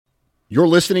You're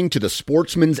listening to the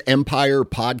Sportsman's Empire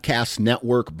Podcast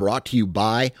Network, brought to you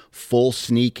by Full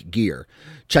Sneak Gear.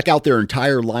 Check out their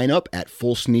entire lineup at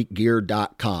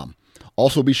fullsneakgear.com.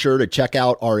 Also be sure to check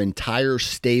out our entire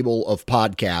stable of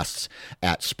podcasts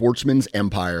at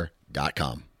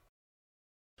sportsmansempire.com.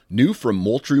 New from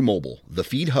Moultrie Mobile, the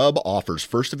Feed Hub offers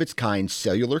first-of-its-kind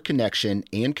cellular connection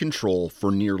and control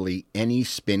for nearly any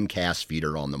spin cast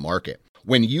feeder on the market.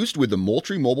 When used with the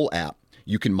Moultrie Mobile app,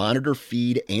 you can monitor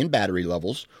feed and battery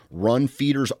levels, run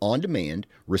feeders on demand,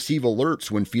 receive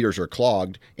alerts when feeders are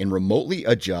clogged, and remotely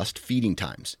adjust feeding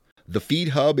times. The Feed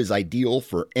Hub is ideal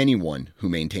for anyone who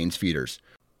maintains feeders.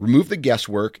 Remove the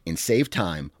guesswork and save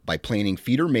time by planning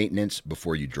feeder maintenance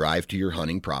before you drive to your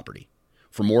hunting property.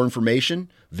 For more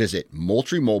information, visit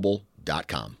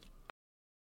moultriemobile.com.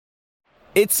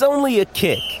 It's only a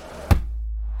kick,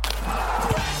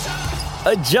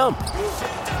 a jump,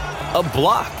 a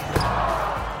block.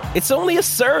 It's only a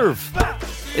serve.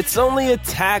 It's only a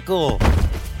tackle,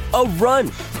 a run.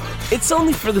 It's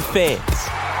only for the fans.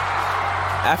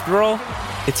 After all,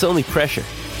 it's only pressure.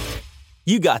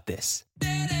 You got this.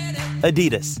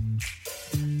 Adidas.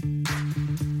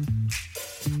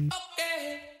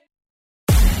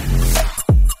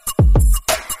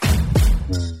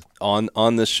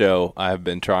 On this show, I have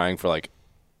been trying for like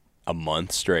a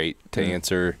month straight to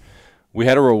answer. We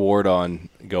had a reward on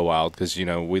Go Wild because, you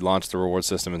know, we launched the reward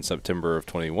system in September of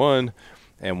 21,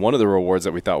 and one of the rewards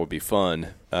that we thought would be fun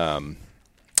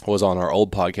was on our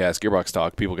old podcast, Gearbox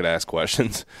Talk. People could ask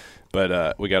questions,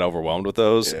 but we got overwhelmed with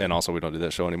those, and also we don't do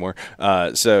that show anymore.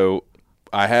 So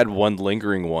I had one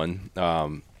lingering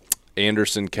one.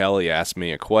 Anderson Kelly asked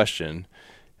me a question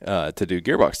to do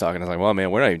Gearbox Talk, and I was like, well,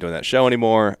 man, we're not even doing that show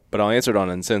anymore, but I'll answer it on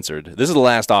Uncensored. This is the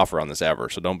last offer on this ever,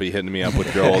 so don't be hitting me up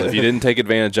with Joel. If you didn't take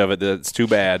advantage of it, that's too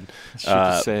bad.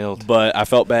 Sailed. But I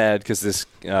felt bad because this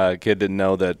kid didn't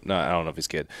know that, no, I don't know if he's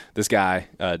kid. This guy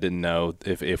didn't know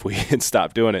if we had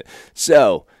stopped doing it.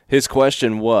 So his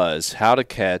question was how to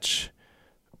catch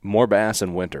more bass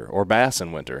in winter, or bass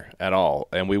in winter at all.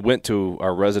 And we went to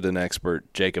our resident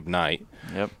expert, Jacob Knight.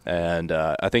 Yep. And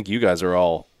I think you guys are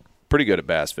all pretty good at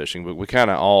bass fishing, but we kind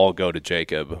of all go to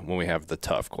Jacob when we have the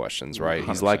tough questions, right?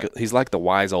 100%. He's like the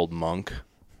wise old monk,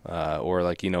 or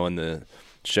like, you know, in the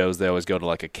shows they always go to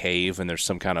like a cave and there's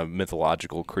some kind of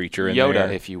mythological creature in Yoda,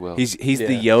 there. if you will. He's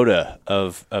the Yoda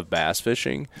of bass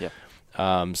fishing. Yep.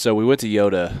 So we went to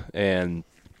Yoda, and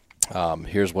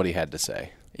here's what he had to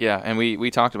say. Yeah, and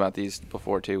we talked about these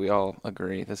before too. We all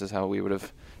agree this is how we would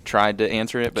have tried to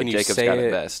answer it, but Jacob's got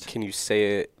it best. Can you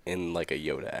say it in like a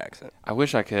Yoda accent? I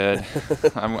wish I could.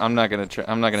 I'm not gonna.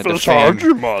 I'm not gonna For defame.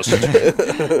 you must.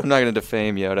 I'm not gonna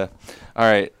defame Yoda. All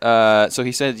right. So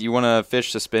he said you want to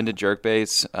fish suspended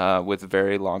jerkbaits with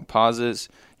very long pauses.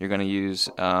 You're going to use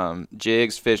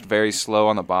jigs fished very slow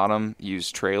on the bottom.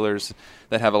 Use trailers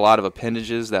that have a lot of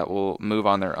appendages that will move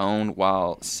on their own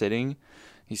while sitting.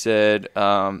 He said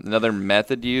another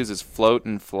method to use is float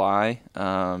and fly.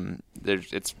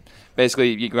 It's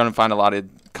basically you're going to find a lot of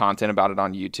content about it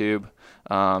on YouTube.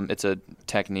 It's a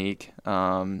technique.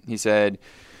 He said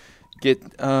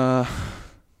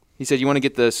you want to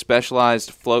get the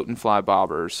specialized float and fly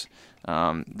bobbers.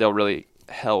 They'll really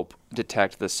help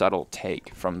detect the subtle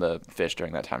take from the fish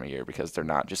during that time of year because they're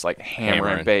not just like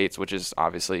hammering baits, which is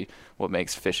obviously what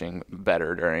makes fishing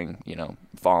better during, you know,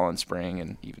 fall and spring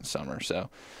and even summer. So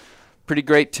pretty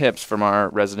great tips from our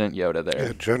resident Yoda there.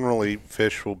 Yeah, generally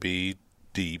fish will be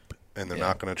deep and they're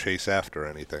not going to chase after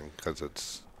anything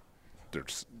because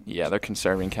they're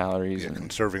conserving calories and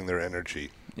conserving their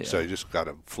energy. Yeah. So you just got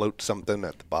to float something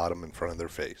at the bottom in front of their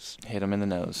face. Hit them in the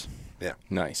nose. Yeah.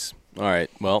 Nice. All right.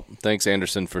 Well, thanks,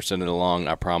 Anderson, for sending it along.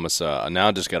 I promise. Now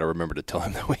I just got to remember to tell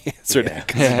him that we answered it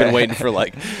because he's been waiting for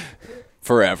like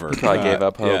forever. Probably gave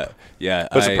up hope. Yeah.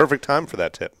 But it's a perfect time for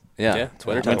that tip. Yeah. It's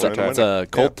winter time. It's a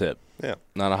cold tip. Yeah.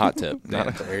 Not a hot tip.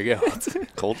 There you go.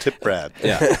 Cold tip Brad.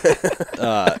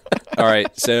 Yeah. All right.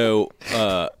 So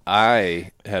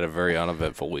I had a very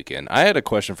uneventful weekend. I had a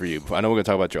question for you. I know we're going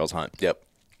to talk about Gerald's hunt. Yep.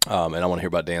 And I want to hear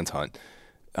about Dan's hunt.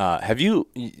 Have you?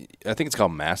 I think it's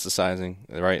called masticizing,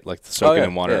 right? Like the soaking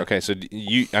in water. Yeah. Okay, so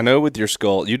I know with your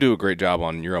skull, you do a great job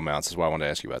on Euro mounts. Is why I wanted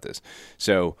to ask you about this.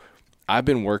 So I've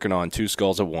been working on 2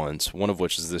 skulls at once. One of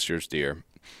which is this year's deer,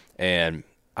 and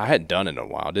I hadn't done it in a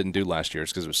while. I didn't do last year's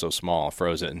because it was so small. I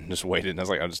froze it and just waited. And I was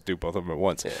like, I'll just do both of them at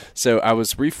once. Yeah. So I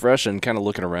was refreshing, kind of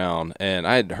looking around, and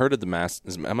I had heard of the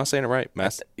am I saying it right?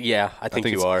 Yeah, I think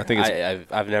you are.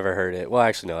 I've never heard it. Well,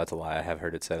 actually, no, that's a lie. I have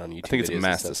heard it said on YouTube. I think it's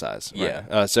masticize. Right?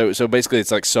 Yeah. So basically,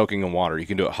 it's like soaking in water. You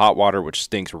can do it hot water, which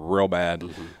stinks real bad.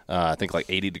 Mm-hmm. I think like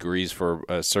 80 degrees for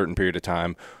a certain period of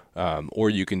time, or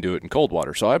you can do it in cold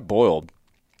water. So I boiled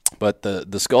but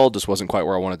the skull just wasn't quite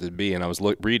where I wanted it to be, and I was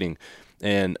reading,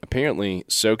 and apparently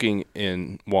soaking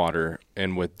in water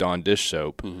and with Dawn dish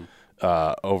soap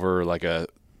over like a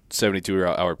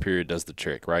 72-hour period does the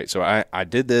trick, right? So I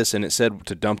did this, and it said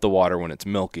to dump the water when it's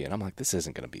milky, and I'm like, this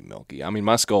isn't going to be milky. I mean,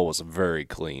 my skull was very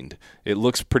cleaned. It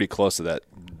looks pretty close to that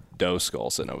doe skull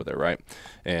sitting over there, right?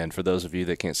 And for those of you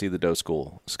that can't see the doe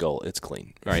skull, it's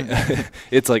clean, right?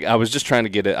 It's like I was just trying to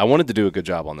get it. I wanted to do a good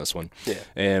job on this one,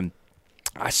 and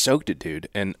I soaked it, dude.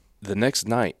 And the next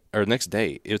day,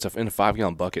 it was in a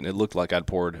 5-gallon bucket, and it looked like I'd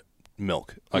poured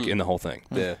milk, like in the whole thing.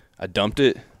 Yeah, I dumped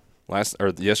it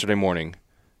yesterday morning,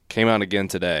 came out again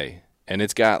today, and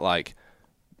it's got like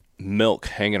milk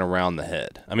hanging around the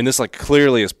head. I mean, this like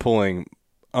clearly is pulling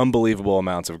unbelievable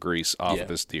amounts of grease off of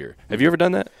this deer. Have you ever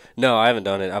done that? No, I haven't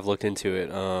done it. I've looked into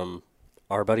it.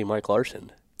 Our buddy Mike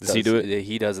Larson. Does he do it?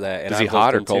 He does that. And is he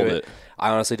hot or cold it?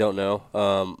 I honestly don't know.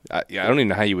 I don't even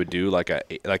know how you would do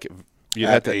you'd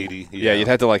at have to 80. Yeah, you'd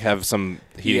have to like have some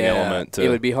heating element. It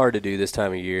would be hard to do this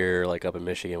time of year, like up in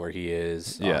Michigan where he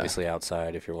is. Yeah. Obviously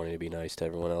outside if you're wanting to be nice to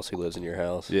everyone else who lives in your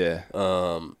house. Yeah.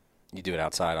 You do it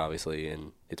outside, obviously,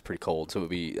 and it's pretty cold. So it would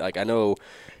be like, I know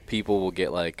people will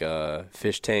get like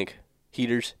fish tank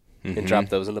heaters and drop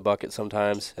those in the bucket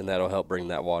sometimes, and that'll help bring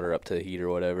that water up to heat or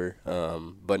whatever.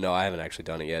 But no, I haven't actually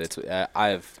done it yet.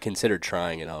 I've considered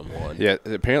trying it on one. Yeah,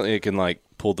 apparently it can like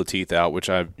pull the teeth out, which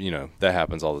that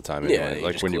happens all the time anyway. Yeah,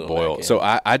 like when you boil. So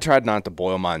I tried not to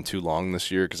boil mine too long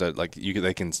this year because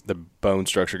the bone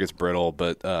structure gets brittle.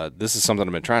 But this is something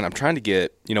I've been trying. I'm trying to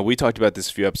get, we talked about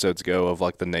this a few episodes ago of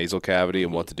like the nasal cavity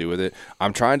and what to do with it.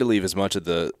 I'm trying to leave as much of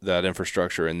that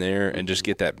infrastructure in there and just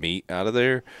get that meat out of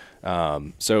there.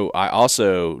 So I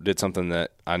also did something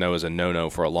that I know is a no-no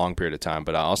for a long period of time,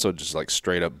 but I also just like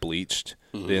straight up bleached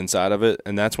the inside of it.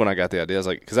 And that's when I got the idea. I was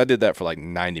like, because I did that for like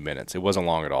 90 minutes. It wasn't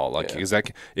long at all. Like, because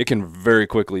it can very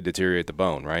quickly deteriorate the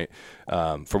bone, right?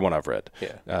 From what I've read.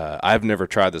 Yeah. I've never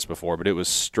tried this before, but it was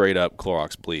straight up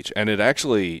Clorox bleach. And it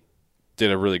actually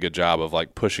did a really good job of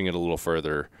like pushing it a little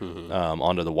further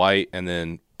onto the white and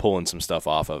then pulling some stuff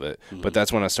off of it. But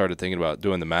that's when I started thinking about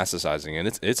doing the masticizing.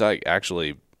 And it's like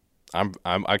actually...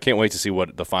 I can't wait to see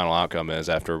what the final outcome is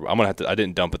after. I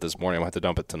didn't dump it this morning. I'm going to have to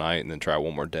dump it tonight and then try it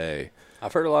one more day.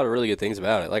 I've heard a lot of really good things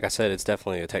about it. Like I said, it's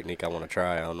definitely a technique I want to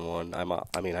try on one.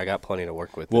 I got plenty to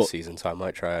work with this season, so I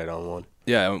might try it on one.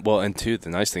 Yeah, well, and two, the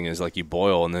nice thing is like you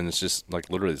boil and then it's just like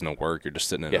literally there's no work. You're just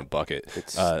sitting in a bucket.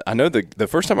 I know the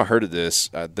first time I heard of this,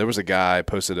 there was a guy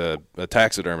posted a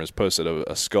taxidermist posted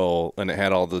a skull and it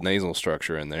had all the nasal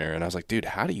structure in there, and I was like, dude,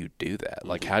 how do you do that?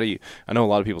 Like, how do you? I know a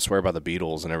lot of people swear by the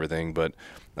Beatles and everything, but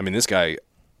I mean, this guy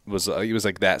he was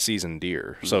like that seasoned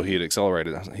deer, so he had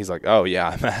accelerated. He's like, oh yeah,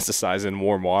 I'm asticizing in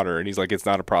warm water, and he's like, it's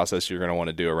not a process you're going to want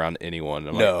to do around anyone.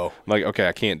 I'm like, okay,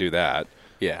 I can't do that.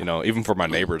 Yeah, even for my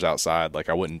neighbors outside, like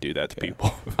I wouldn't do that to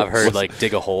people. I've heard like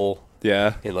dig a hole.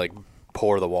 Yeah, and like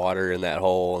pour the water in that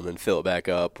hole and then fill it back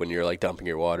up when you're like dumping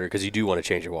your water, because you do want to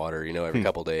change your water, every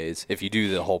couple days. If you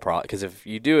do the whole because if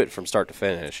you do it from start to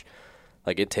finish,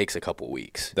 like it takes a couple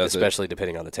weeks, especially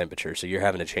depending on the temperature. So you're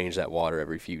having to change that water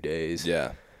every few days.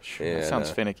 Yeah. Sure. That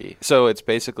sounds finicky. So it's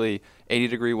basically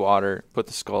 80-degree water, put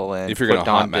the skull in. If you're going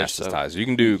to hot mastize, you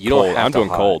can do cold. I'm doing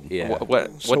cold. Yeah.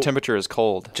 What temperature is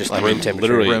cold? Just room temperature.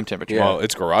 Literally room temperature. Well,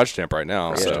 it's garage temp right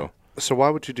now. Right. So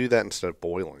why would you do that instead of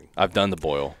boiling? I've done the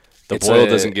boil. The boil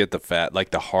doesn't get the fat,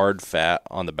 like the hard fat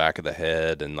on the back of the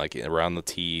head and like around the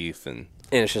teeth and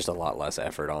it's just a lot less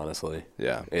effort, honestly.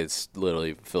 Yeah. It's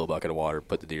literally fill a bucket of water,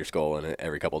 put the deer skull in it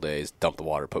every couple of days, dump the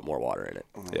water, put more water in it.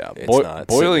 Yeah.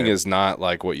 Boiling is not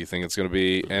like what you think it's going to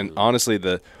be. And honestly,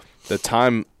 the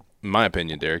time, in my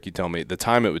opinion, Derek, you tell me, the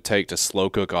time it would take to slow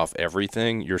cook off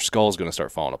everything, your skull's going to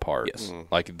start falling apart. Yes.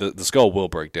 Like the skull will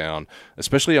break down,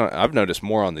 especially I've noticed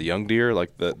more on the young deer,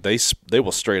 like they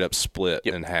will straight up split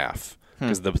in half.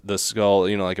 Because the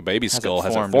skull, like a baby skull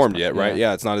hasn't formed yet, right?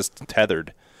 Yeah, it's not as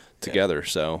tethered together.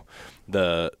 So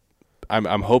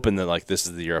I'm hoping that like this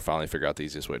is the year I finally figure out the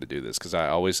easiest way to do this, because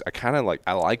I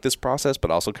like this process,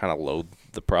 but also kind of loathe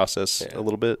the process a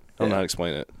little bit. I don't know how to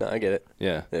explain it. No, I get it.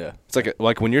 Yeah. It's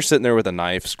like when you're sitting there with a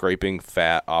knife scraping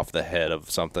fat off the head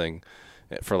of something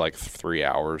for like 3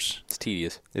 hours. It's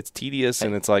tedious.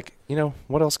 And it's like,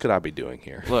 what else could I be doing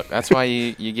here? Look, that's why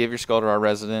you give your skull to our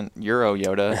resident Euro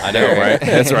Yoda. I know, right?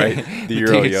 That's right. The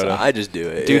Euro Yoda. I just do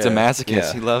it. Dude's a masochist.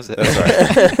 Yeah. He loves it.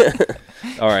 That's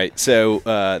right. All right. So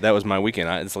that was my weekend.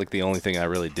 It's like the only thing I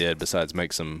really did besides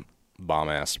make some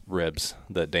bomb-ass ribs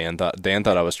that Dan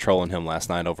thought I was trolling him last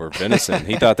night over venison.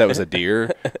 He thought that was a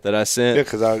deer that I sent. Yeah,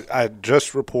 because I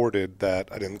just reported that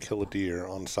I didn't kill a deer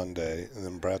on Sunday, and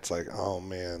then Brad's like, "Oh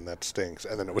man, that stinks."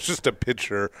 And then it was just a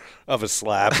picture of a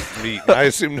slab of meat. And I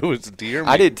assumed it was deer meat.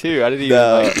 I did too. I didn't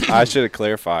even. I should have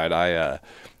clarified.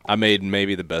 I made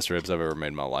maybe the best ribs I've ever made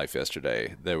in my life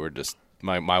yesterday. They were just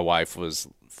my wife was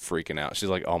freaking out. She's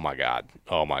like, "Oh my god,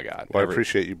 oh my god!" Well, I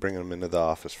appreciate you bringing them into the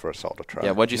office for us all to try.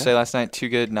 Yeah, what'd you say last night? Too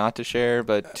good not to share,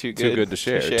 but too good to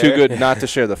share. Too good not to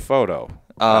share the photo.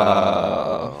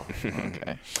 Oh,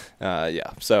 okay.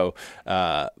 Yeah. So,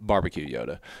 barbecue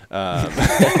Yoda.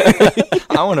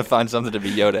 I want to find something to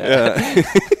be Yoda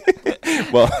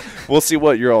at. Well, we'll see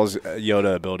what your all's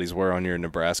Yoda abilities were on your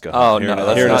Nebraska hunt.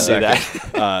 Let's not do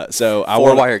that. So I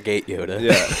Four-wire gate Yoda.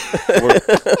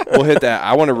 Yeah, we'll hit that.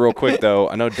 I want to real quick though.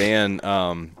 I know Dan,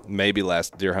 maybe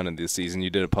last deer hunting this season, you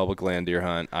did a public land deer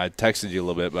hunt. I texted you a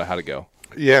little bit, but how'd it go?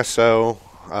 Yeah. So,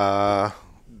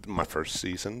 my first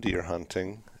season deer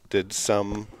hunting did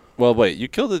some. Well, wait, you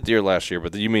killed a deer last year,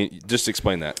 but you mean just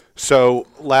explain that. So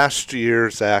last year,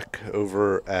 Zach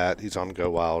over he's on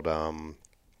Go Wild.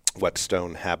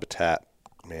 Whetstone Habitat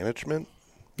Management.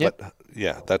 Yep.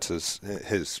 Yeah, that's his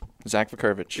Zach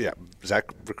Vukovich. Yeah,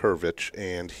 Zach Vukovich,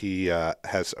 and he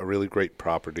has a really great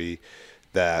property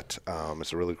that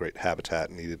is a really great habitat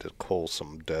and needed to cull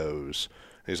some does.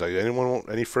 He's like,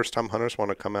 any first-time hunters want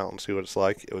to come out and see what it's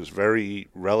like? It was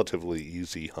relatively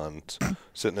easy hunt,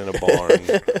 sitting in a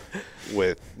barn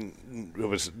with. It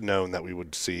was known that we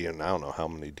would see, and I don't know how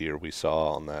many deer we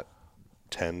saw on that.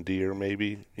 10 deer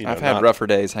maybe. I've had rougher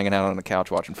days hanging out on the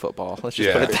couch watching football. Let's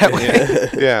just put it that way.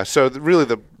 Yeah, so really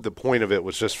the point of it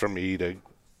was just for me to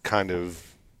kind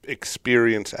of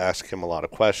ask him a lot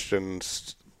of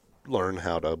questions, learn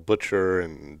how to butcher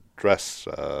and dress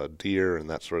deer and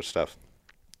that sort of stuff.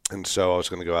 And so I was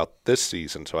going to go out this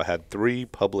season. So I had 3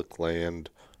 public land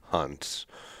hunts.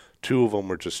 2 of them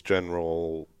were just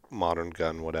general modern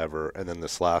gun, whatever. And then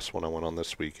this last one I went on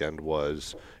this weekend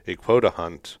was a quota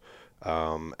hunt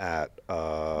at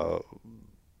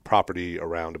property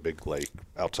around a big lake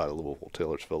outside of Louisville,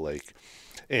 Taylorsville Lake.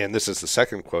 And this is the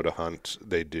second quota hunt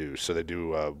they do. So they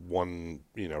do one,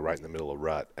 right in the middle of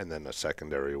rut, and then a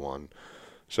secondary one.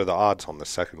 So the odds on the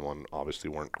second one obviously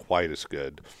weren't quite as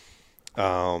good.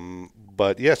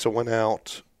 But yeah, so went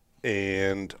out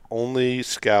and only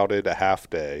scouted a half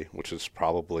day, which is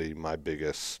probably my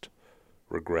biggest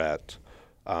regret.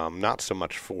 Not so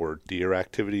much for deer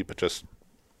activity, but just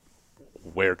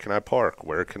where can I park?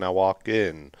 Where can I walk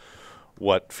in?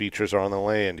 What features are on the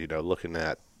land? Looking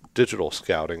at digital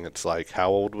scouting, it's like,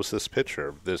 how old was this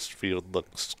picture? This field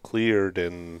looks cleared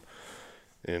in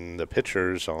the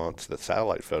pictures on the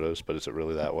satellite photos, but is it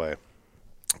really that way?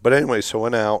 But anyway, so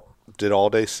went out, did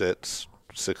all day sits,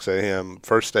 6 a.m.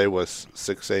 First day was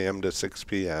 6 a.m. to 6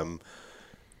 p.m.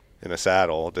 in a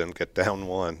saddle. Didn't get down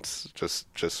once.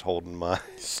 Just holding my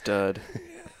stud.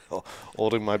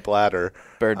 Holding my bladder.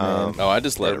 Birdman. I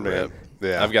just let it rip.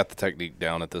 Yeah. I've got the technique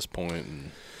down at this point.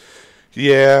 And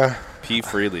yeah. Pee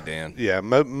freely, Dan. Yeah.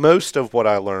 Most of what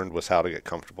I learned was how to get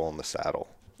comfortable in the saddle.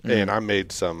 And I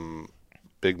made some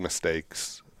big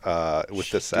mistakes with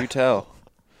the saddle. Do tell.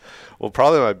 Well,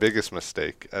 probably my biggest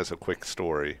mistake, as a quick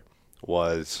story,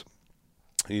 was,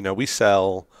 we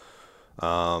sell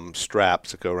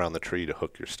straps that go around the tree to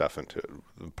hook your stuff into it.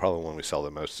 Probably one we sell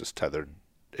the most is tethered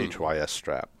HYS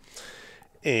strap.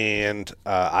 And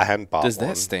I hadn't bought one. Does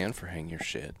that stand for hang your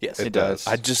shit? Yes, it does.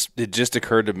 It just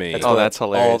occurred to me. That's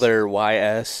hilarious. All their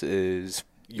YS is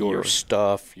your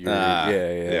stuff. Yeah.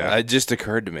 It just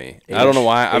occurred to me. I don't know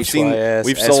why. We've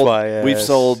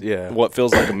sold what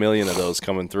feels like 1 million of those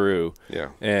coming through. Yeah.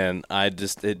 And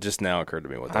it just now occurred to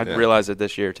me what I realized it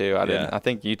this year too. I didn't. I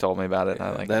think you told me about it.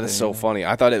 That is so funny.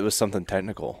 I thought it was something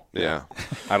technical. Yeah.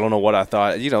 I don't know what I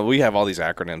thought. We have all these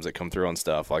acronyms that come through on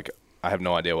stuff. Like, I have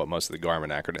no idea what most of the Garmin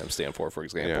acronyms stand for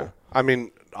example. Yeah. I mean,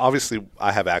 obviously,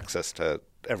 I have access to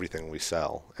everything we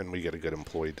sell, and we get a good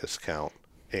employee discount.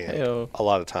 And a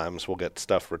lot of times we'll get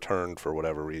stuff returned for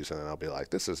whatever reason, and I'll be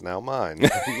like, this is now mine.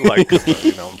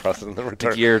 I'm pressing the return.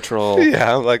 The gear troll.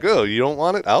 Yeah, I'm like, oh, you don't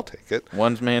want it? I'll take it.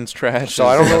 One man's trash. So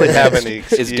I don't really have any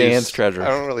excuse. It's Dan's treasure. I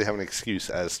don't really have an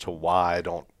excuse as to why I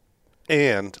don't.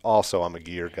 And also, I'm a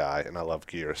gear guy, and I love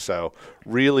gear. So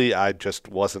really, I just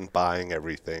wasn't buying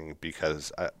everything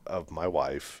because of my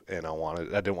wife, and I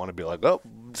didn't want to be like, oh,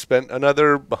 spent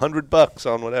another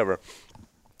 $100 on whatever.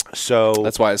 So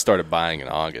that's why I started buying in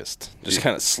August. Just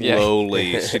kind of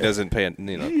slowly. She doesn't pay,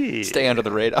 stay under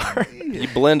the radar. You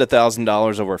blend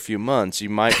 $1,000 over a few months, you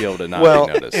might be able to not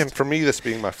be noticed. And for me, this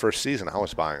being my first season, I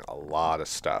was buying a lot of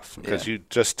stuff because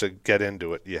just to get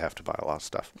into it, you have to buy a lot of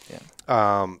stuff.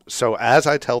 Yeah. So as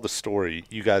I tell the story,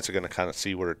 you guys are going to kind of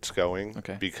see where it's going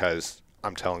because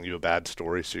I'm telling you a bad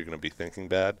story, so you're going to be thinking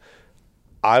bad.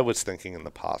 I was thinking in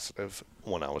the positive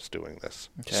when I was doing this.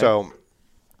 Okay. So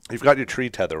you've got your tree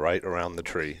tether right around the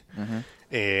tree,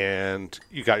 and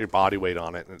you got your body weight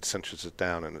on it, and it cinches it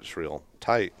down, and it's real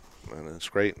tight, and it's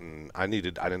great. And I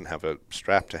didn't have a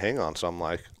strap to hang on, so I'm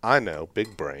like, I know,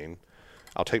 big brain.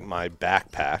 I'll take my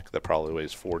backpack that probably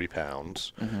weighs 40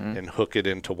 pounds and hook it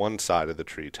into one side of the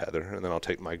tree tether, and then I'll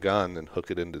take my gun and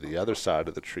hook it into the other side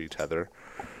of the tree tether,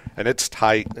 and it's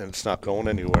tight and it's not going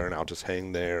anywhere, and I'll just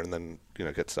hang there and then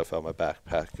get stuff out of my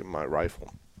backpack and my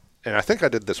rifle. And I think I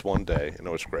did this one day, and it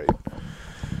was great.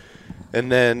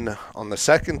 And then on the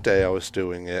second day I was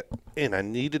doing it, and I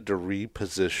needed to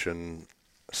reposition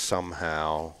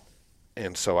somehow.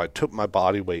 And so I took my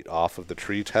body weight off of the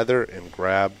tree tether and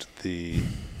grabbed the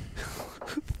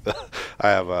I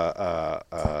have a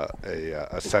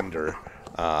ascender,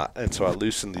 and so I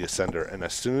loosened the ascender. And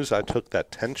as soon as I took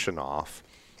that tension off,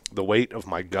 the weight of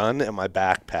my gun and my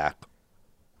backpack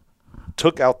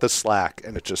took out the slack,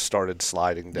 and it just started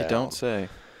sliding down. You don't say.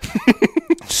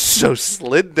 So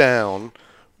slid down,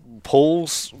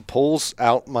 pulls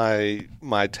out my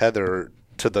tether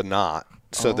to the knot.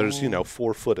 So there's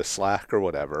 4 foot of slack or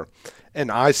whatever, and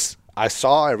I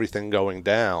saw everything going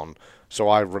down. So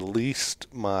I released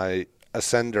my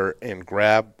ascender and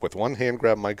with one hand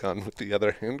grab my gun, with the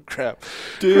other hand grab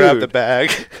the bag,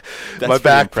 my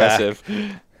backpack.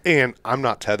 Impressive. And I'm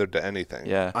not tethered to anything.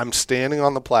 Yeah. I'm standing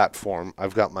on the platform.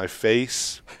 I've got my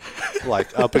face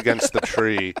up against the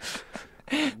tree.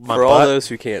 For all those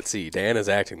who can't see, Dan is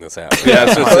acting this out. Yeah,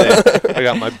 that's what I'm I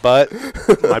got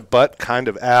my butt kind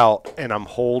of out, and I'm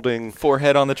holding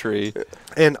forehead on the tree.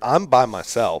 And I'm by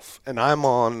myself, and I'm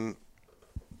on,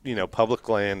 public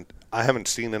land. I haven't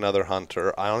seen another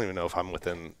hunter. I don't even know if I'm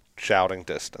within shouting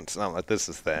distance. And I'm like, this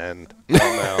is the end. I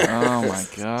don't know. Oh my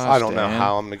gosh. I don't know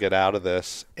how I'm gonna get out of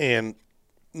this. And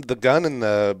the gun and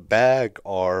the bag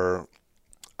are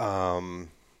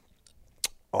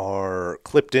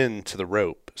clipped into the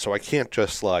rope, so I can't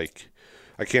just set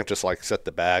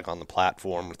the bag on the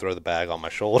platform or throw the bag on my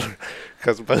shoulder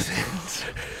because both hands.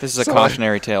 This is a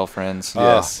cautionary tale, friends.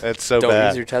 Yes, it's so bad. Don't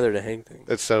use your tether to hang things.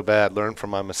 It's so bad. Learn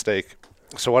from my mistake.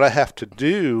 So what I have to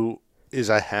do is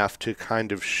I have to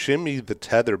kind of shimmy the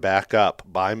tether back up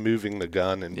by moving the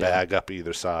gun and bag up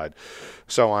either side.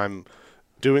 So I'm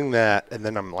doing that, and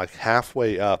then I'm like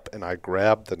halfway up, and I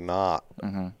grab the knot.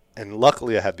 And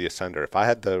luckily I had the ascender. If I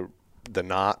had the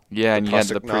knot, and you had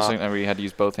the knot, where you had to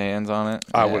use both hands on it,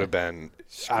 I would have been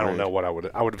screwed. I don't know what I would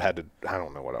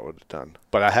have done.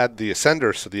 But I had the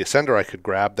ascender, so the ascender I could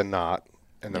grab the knot,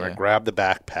 and then I grab the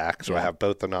backpack, so I have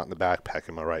both the knot and the backpack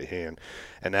in my right hand.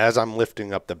 And as I'm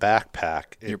lifting up the backpack,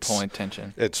 you're pulling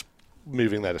tension. It's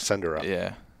moving that ascender up.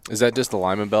 Yeah. Is that just the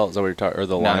lineman belt? Is that what you're talking? Or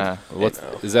the line?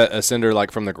 Is that ascender like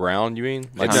from the ground? You mean?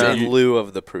 It's in lieu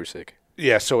of the Prusik.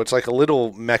 Yeah, so it's like a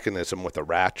little mechanism with a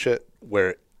ratchet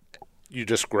where you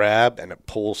just grab and it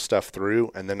pulls stuff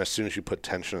through, and then as soon as you put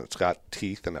tension, it's got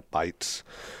teeth and it bites.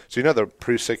 So the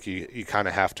Prusik, you kind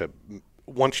of have to,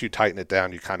 once you tighten it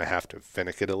down, you kind of have to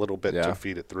finick it a little bit to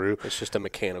feed it through. It's just a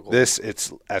mechanical. It's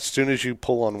as soon as you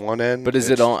pull on one end. But is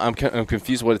it on? I'm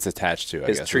confused what it's attached to. I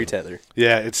guess. It's tree tether.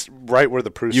 Yeah, it's right where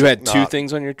the Prusik. You had two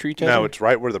things on your tree tether? No, it's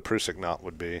right where the Prusik knot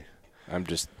would be. I'm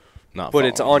just not. But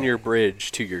it's on your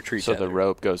bridge to your tree tether. So the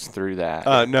rope goes through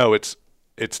that. No, it's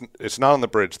not on the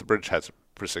bridge. The bridge has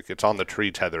a Prusik. It's on the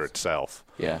tree tether itself.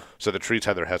 Yeah. So the tree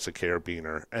tether has a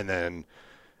carabiner, and then.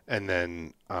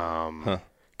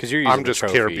 Because you're using I'm just the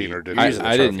carabiner.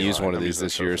 I didn't use one of these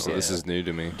this year, so this is new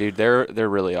to me. Dude, they're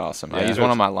really awesome. Yeah. I use one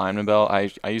on my lineman belt.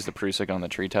 I use the Prusik on the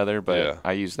tree tether, but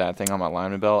I use that thing on my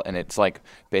lineman belt, and it's like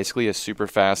basically a super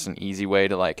fast and easy way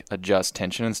to like adjust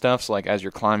tension and stuff. So like as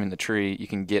you're climbing the tree, you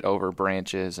can get over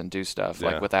branches and do stuff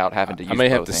like without having to use. I may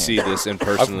have both to hands. see this in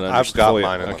person. I've got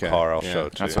mine in the car. I'll show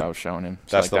it to you. That's what I was showing him.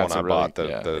 So that's the one I bought.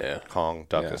 The Kong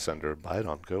Duck Ascender. Buy it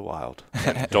on Go Wild.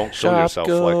 Don't kill yourself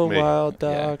like me.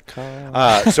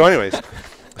 ShopGoWild.com. So anyways.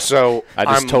 So I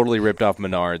just totally ripped off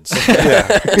Menards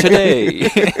today.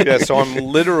 Yeah, so I'm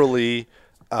literally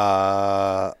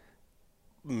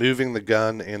moving the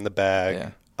gun and the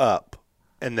bag up,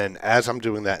 and then as I'm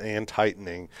doing that and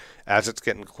tightening, as it's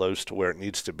getting close to where it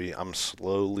needs to be, I'm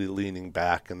slowly leaning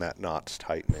back, and that knot's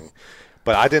tightening.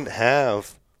 But I didn't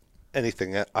have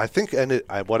anything. I think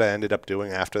what I ended up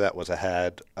doing after that was I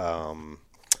had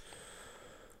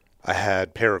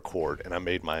paracord, and I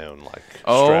made my own strap.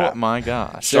 Oh my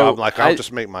gosh! So I'm like, I'll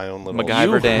just make my own little.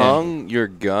 MacGyver You hung your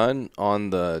gun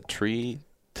on the tree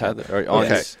tether, or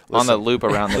on the loop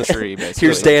around the tree. Basically,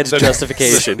 Here's Dan's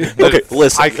justification. Okay,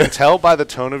 listen. I can tell by the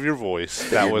tone of your voice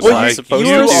that was you're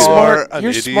an a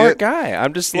idiot. Smart guy.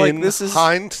 I'm just like, this is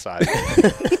hindsight.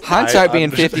 Hindsight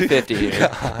being 50-50 here.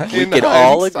 We can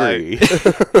all agree.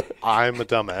 I'm a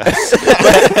dumbass.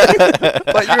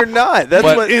 but you're not. That's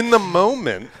but what in the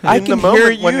moment,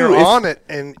 hear when you you're if- on it,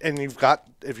 and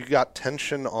if you got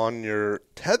tension on your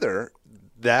tether,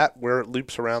 that where it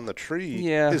loops around the tree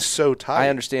is so tight. I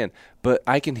understand. But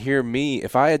I can hear me,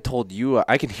 if I had told you,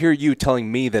 I can hear you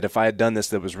telling me that if I had done this,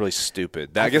 that was really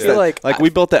stupid. I guess feel like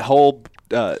we built that whole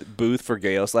booth for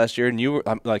Gaios last year, and you were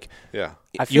like, yeah.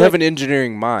 You have an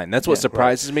engineering mind. That's what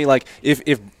surprises me. Like, if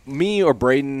me or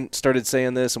Braden started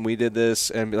saying this and we did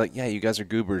this and be like, yeah, you guys are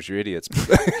goobers, you're idiots.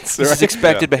 This is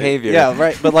expected behavior. Yeah,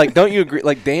 right. But, like, don't you agree?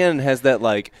 Like, Dan has that,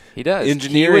 like, he does.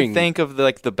 engineering. He would think of,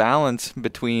 the balance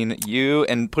between you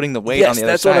and putting the weight Yes, on the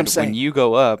other that's side. what I'm saying. When you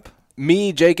go up.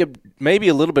 Me, Jacob, maybe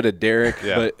a little bit of Derek,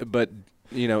 Yeah. but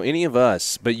any of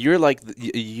us. But you're like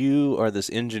you are this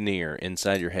engineer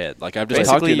inside your head. Like I've just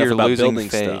talked to you enough about building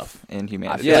stuff in I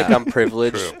humanity. feel like I'm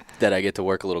privileged that I get to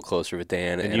work a little closer with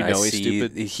Dan, and you I know he's see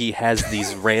stupid? he has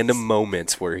these random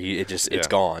moments where it's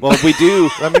gone. Well, we do.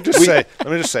 Let me just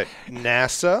say,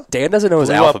 NASA Dan doesn't know his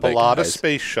blew up alphabet. a lot of guys.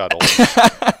 space shuttles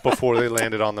before they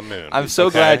landed on the moon. I'm so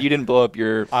glad you didn't blow up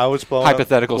your I was blowing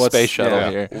hypothetical up, space shuttle yeah.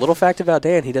 here. Little fact about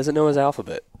Dan: he doesn't know his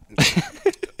alphabet.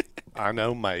 I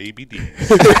know my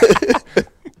ABDs.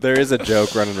 There is a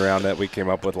joke running around that we came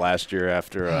up with last year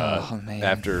after man.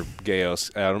 after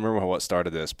Gaios. I don't remember what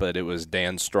started this, but it was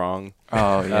Dan Strong.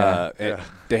 Oh yeah.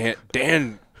 Dan,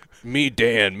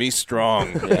 me strong.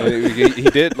 He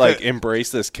did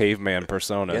embrace this caveman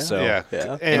persona. Yeah. So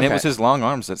yeah. And it was his long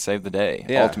arms that saved the day.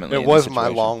 Yeah. Ultimately, It in was this my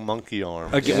situation. long monkey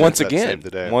arm. once that again, saved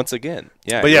the day.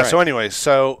 Yeah. But you're yeah, right. so anyway,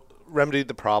 so remedied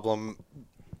the problem,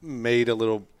 made a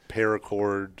little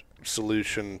paracord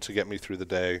solution to get me through the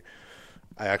day.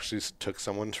 I actually took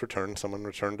someone's return. Someone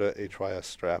returned a HYS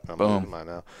strap. I'm using mine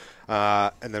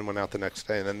now. And then went out the next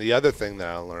day. And then the other thing that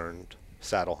I learned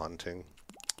saddle hunting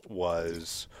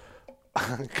was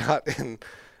I got in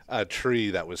a tree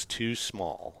that was too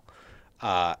small.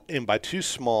 And by too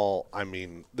small, I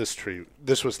mean this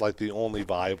was like the only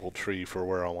viable tree for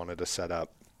where I wanted to set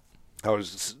up.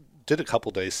 Did a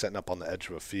couple days setting up on the edge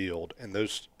of a field, and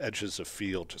those edges of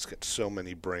field just get so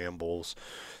many brambles.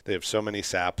 They have so many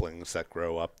saplings that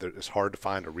grow up. It's hard to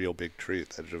find a real big tree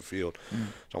at the edge of a field.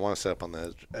 So I want to set up on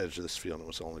the edge of this field, and it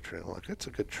was the only tree. And I'm like, it's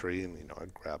a good tree, and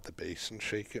I'd grab the base and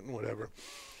shake it and whatever.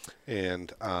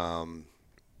 And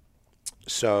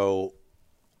so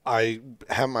I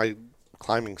have my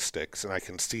climbing sticks, and I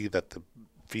can see that the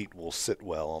feet will sit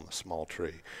well on the small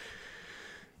tree.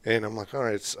 And I'm like, all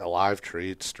right, it's a live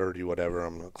tree, it's sturdy, whatever.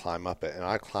 I'm going to climb up it. And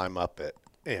I climb up it,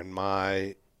 and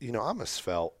I'm a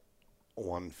svelte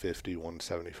 150,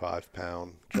 175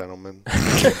 pound gentleman.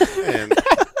 And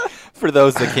For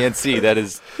those that can't see, that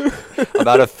is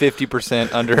about a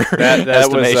 50% under that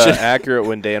estimation. was accurate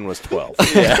when Dan was 12.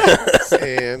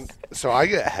 And so I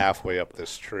get halfway up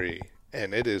this tree,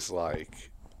 and it is like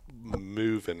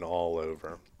moving all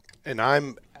over. And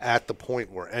I'm at the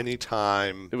point where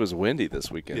anytime It was windy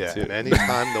this weekend too. and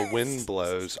anytime the wind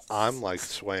blows, I'm like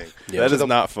swaying. That is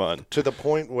not fun. To the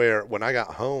point where when I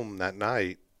got home that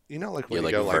night, like when You're you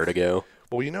like go vertigo.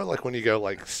 like when you go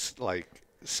like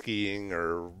skiing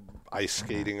or ice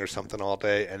skating or something all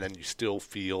day, and then you still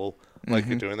feel like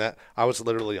you're doing that. I was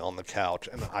literally on the couch,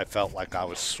 and I felt like I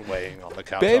was swaying on the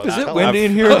couch. Babe, I was is it telling- windy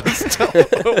in here?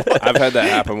 I've had that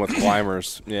happen with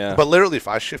climbers. Yeah. But literally, if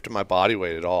I shifted my body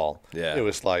weight at all, Yeah. it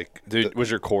was like, Dude, was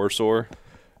your core sore?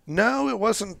 no, it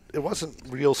wasn't. It wasn't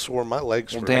real sore. My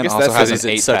legs were. Dan guess also that's has because an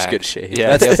he's in 8-pack. such good shape.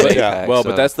 Yeah, That's that's the, pack. well, so.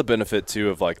 but that's the benefit too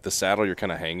of like the saddle. You're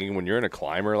kind of hanging when you're in a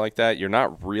climber like that. You're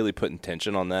not really putting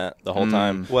tension on that the whole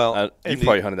time. Well, you and the-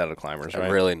 probably hunted out of climbers,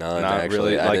 right? Really not actually.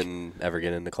 really. I Like, didn't ever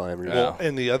get into climbers. Well,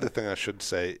 and the other thing I should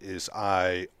say is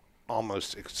I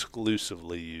almost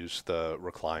exclusively use the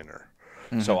recliner.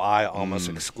 So I almost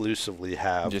exclusively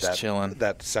have Just chilling.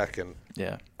 that second.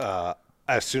 Yeah.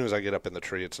 As soon as I get up in the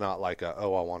tree, it's not like I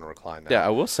want to recline now. Yeah, I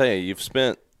will say you've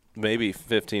spent maybe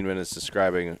 15 minutes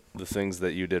describing the things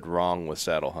that you did wrong with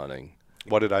saddle hunting.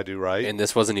 What did I do right? And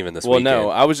this wasn't even this Well, weekend. no,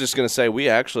 I was just going to say we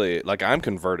actually, I'm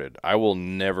converted. I will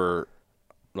never,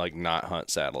 not hunt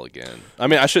saddle again. I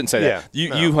mean, I shouldn't say that.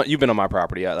 You've been on my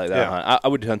property. I like that Yeah. hunt. I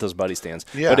would hunt those buddy stands.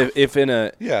 Yeah. But if in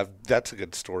a... Yeah, that's a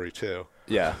good story too.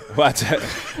 Yeah.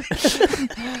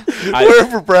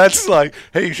 Wherever Brad's like,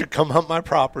 hey, you should come hunt my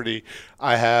property.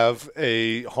 I have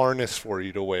a harness for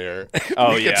you to wear.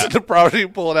 Oh, he yeah. gets to the property,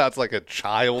 pull it out. It's like a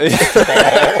child's ball.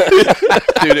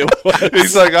 Dude, it was.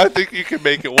 He's like, I think you can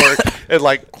make it work. And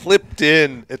like clipped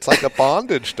in, it's like a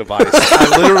bondage device.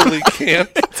 I literally can't.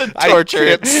 I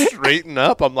can't straighten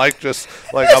up. I'm like, this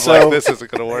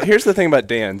isn't gonna work. Here's the thing about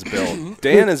Dan's build.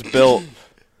 Dan is built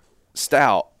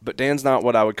stout, but Dan's not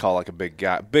what I would call like a big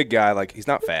guy. Big guy, like he's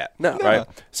not fat. No. Right?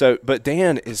 So, but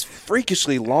Dan is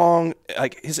freakishly long.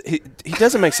 Like he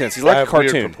doesn't make sense. He's like a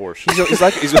cartoon. Weird proportions.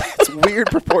 It's weird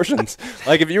proportions.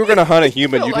 Like if you were gonna hunt a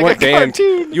human, you'd want Dan.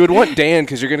 You would want Dan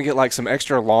because you're gonna get like some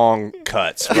extra long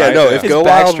cuts. Right? Yeah, no. If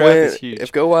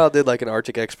Go Wild did like an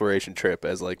Arctic exploration trip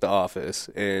as like The Office,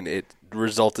 and it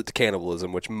resulted to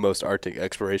cannibalism, which most Arctic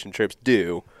exploration trips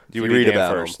do. You would read eat Dan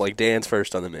about first. them. Like Dan's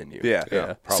first on the menu. Yeah.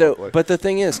 Probably. So, but the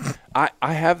thing is, I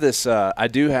have this. I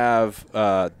do have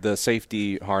the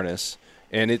safety harness,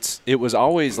 and it was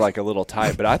always like a little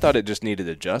tight, but I thought it just needed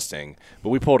adjusting. But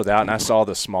we pulled it out, and I saw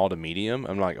the small to medium.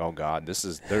 I'm like, oh god,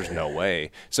 there's no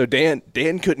way. So Dan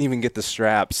couldn't even get the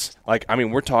straps. Like, I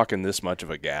mean, we're talking this much of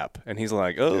a gap, and he's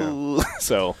like, oh,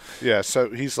 Yeah. So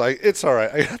he's like, it's all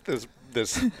right. I got this.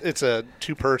 It's a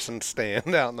 2-person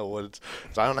stand out in the woods.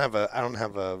 So I don't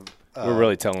have a. We're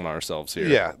really telling ourselves here.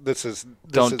 Yeah,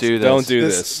 Don't do this. Don't do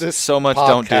this. This So much podcast,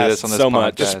 don't do this on this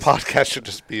podcast. This podcast should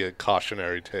just be a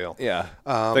cautionary tale. Yeah.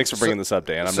 Thanks for bringing this up,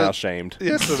 Dan. I'm now shamed.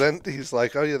 Yeah. So then he's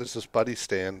like, "Oh yeah, there's this buddy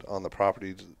stand on the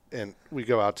property," and we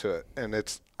go out to it, and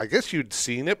it's. I guess you'd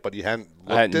seen it, but you hadn't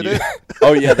looked at it.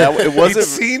 Oh yeah, it wasn't. You'd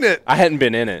seen it. I hadn't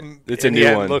been in it. It's and a you new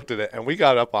hadn't one. Looked at it, and we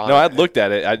got up on it. No, I'd looked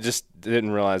at it. I just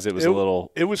didn't realize it was a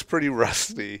little. It was pretty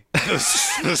rusty. The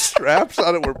straps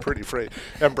on it were pretty frayed.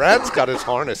 And Brad's got his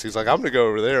harness. He's like, I'm gonna go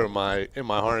over there in my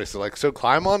harness. He's like, so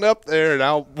climb on up there, and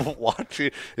I'll watch you.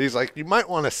 He's like, you might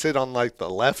want to sit on like the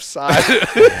left side,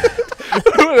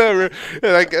 whatever.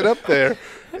 And I get up there,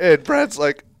 and Brad's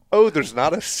like, oh, there's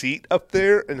not a seat up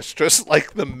there, and it's just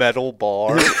like the metal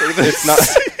bar. It's not.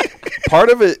 Part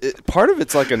of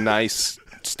it's like a nice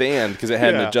stand because it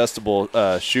had an adjustable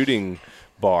shooting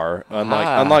bar.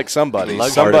 Unlike somebody's.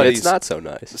 It's not so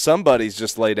nice. Some buddies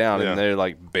just lay down and they're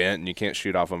like bent and you can't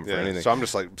shoot off them for anything. So I'm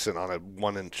just like sitting on a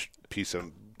 1-inch piece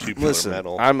of tubular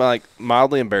metal. I'm like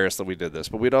mildly embarrassed that we did this,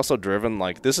 but we'd also driven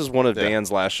like this is one of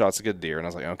Dan's last shots at good deer, and I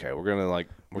was like, okay, we're gonna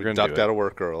ducked do out it. of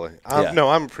work early. No,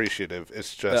 I'm appreciative.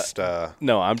 It's just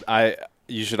no,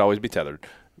 you should always be tethered.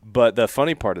 But the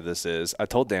funny part of this is, I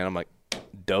told Dan, I'm like,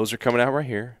 does are coming out right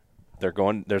here. They're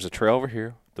going. There's a trail over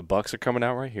here. The bucks are coming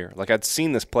out right here. Like I'd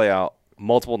seen this play out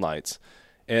multiple nights,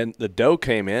 and the doe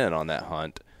came in on that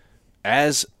hunt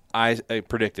as I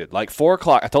predicted. Like 4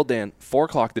 o'clock, I told Dan 4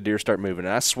 o'clock the deer start moving,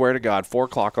 and I swear to God, 4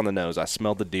 o'clock on the nose, I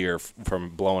smelled the deer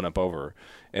from blowing up over,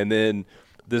 and then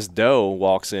this doe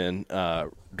walks in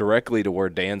directly to where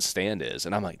Dan's stand is,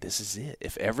 and I'm like, this is it.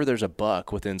 If ever there's a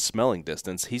buck within smelling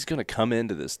distance, he's going to come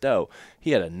into this doe.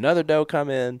 He had another doe come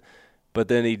in, but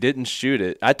then he didn't shoot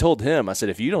it. I told him, I said,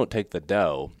 if you don't take the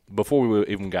doe, before we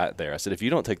even got there, I said, if you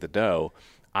don't take the doe,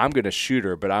 I'm going to shoot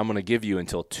her, but I'm going to give you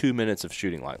until 2 minutes of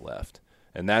shooting light left.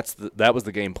 And that was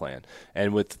the game plan.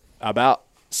 And with about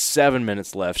 7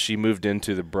 minutes left, she moved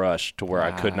into the brush to where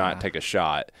I could not take a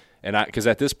shot. And because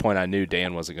at this point I knew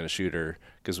Dan wasn't going to shoot her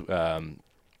because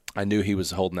I knew he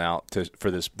was holding out for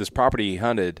this property he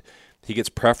hunted. He gets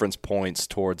preference points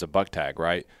towards a buck tag,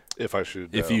 right?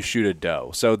 If you shoot a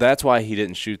doe. So that's why he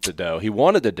didn't shoot the doe. He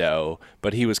wanted the doe,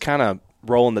 but he was kind of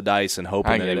rolling the dice and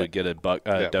hoping that he would get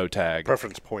a doe tag.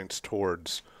 Preference points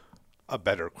towards a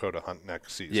better quota hunt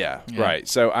next season. Yeah, right.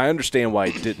 So I understand why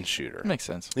he didn't shoot her. Makes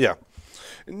sense. Yeah.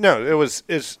 No, it was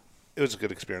a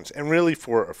good experience. And really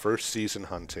for a first season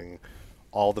hunting,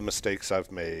 all the mistakes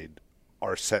I've made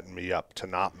are setting me up to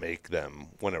not make them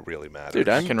when it really matters. Dude,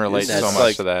 I can relate so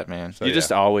much to that, man. So you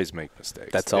just always make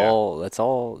mistakes. That's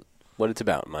all what it's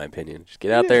about, in my opinion. Just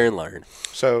get out there and learn.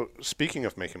 So speaking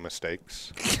of making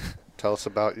mistakes, tell us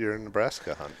about your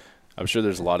Nebraska hunt. I'm sure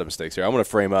there's a lot of mistakes here. I'm going to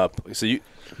frame up. So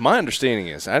my understanding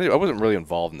is, I wasn't really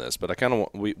involved in this, but I kind of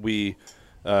we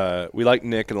like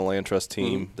Nick and the Land Trust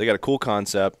team. Mm-hmm. They got a cool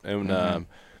concept, and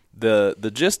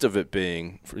the gist of it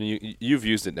being, you've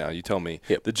used it now. You tell me.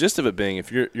 Yep. The gist of it being,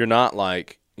 if you're not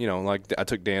like, like I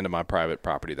took Dan to my private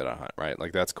property that I hunt, right?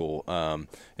 Like that's cool.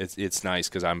 It's nice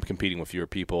because I'm competing with fewer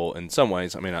people in some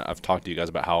ways. I mean, I've talked to you guys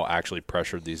about how actually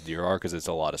pressured these deer are because it's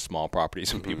a lot of small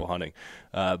properties and people hunting.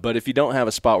 But if you don't have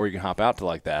a spot where you can hop out to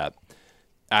like that,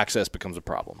 access becomes a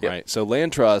problem, right? So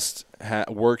Land Trust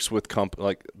works with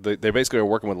they basically are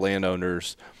working with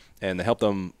landowners and they help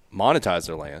them monetize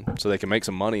their land so they can make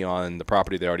some money on the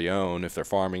property they already own if they're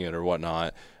farming it or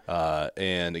whatnot.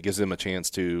 And it gives them a chance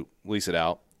to lease it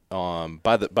out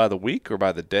by the week or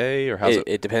by the day, or how's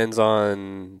it depends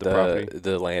on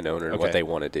the landowner and what they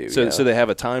want to do. So they have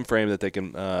a time frame that they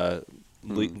can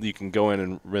you can go in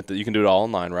and rent it. You can do it all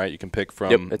online, right? You can pick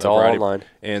from. Yep, it's all online.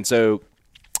 And so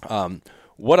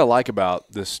what I like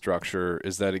about this structure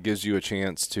is that it gives you a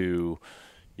chance to,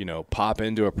 pop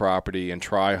into a property and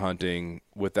try hunting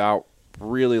without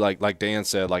really, like Dan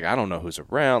said, like, I don't know who's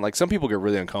around. Like, some people get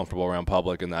really uncomfortable around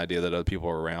public and the idea that other people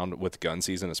are around with gun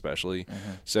season especially.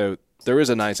 Mm-hmm. So there is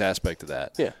a nice aspect to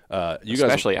that. Yeah.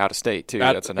 Especially out of state, too.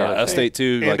 That's another out of state,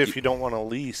 too. And if you don't want to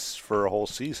lease for a whole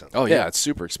season. Oh, yeah. It's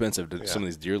super expensive to some of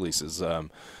these deer leases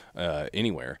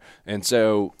anywhere. And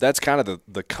so that's kind of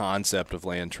the concept of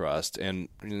land trust. And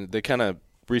they kind of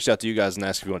reached out to you guys and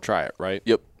asked if you want to try it, right?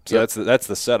 Yep. So that's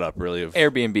the setup, really, of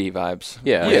Airbnb vibes.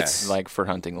 Yeah, it's like for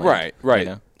hunting land.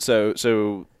 Right.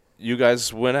 So you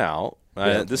guys went out.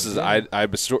 This is I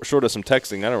short of some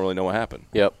texting. I don't really know what happened.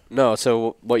 Yep. No.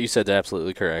 So what you said is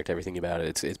absolutely correct. Everything about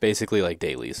it. It's basically like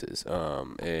day leases.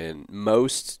 And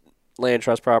most land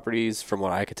trust properties, from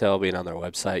what I could tell, being on their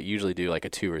website, usually do like a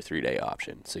 2 or 3 day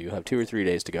option. So you have 2 or 3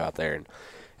 days to go out there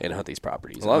and hunt these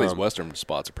properties. A lot of these western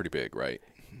spots are pretty big, right?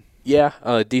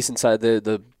 Yeah. Decent size.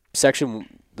 The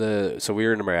section. So we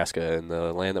were in Nebraska, and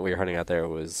the land that we were hunting out there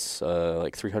was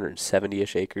like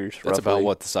 370-ish acres. That's roughly. about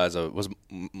what the size of was.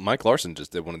 Mike Larson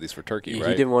just did one of these for turkey, right?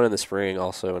 He did one in the spring,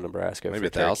 also in Nebraska. Maybe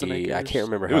for 1,000 turkey. acres. I can't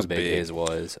remember how big his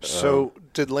was. So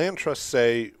did Land Trust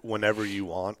say whenever you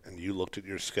want, and you looked at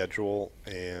your schedule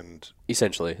and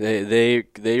essentially they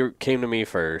came to me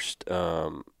first.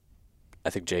 I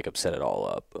think Jacob set it all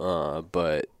up,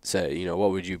 but said,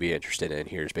 what would you be interested in?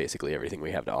 Here's basically everything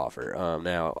we have to offer.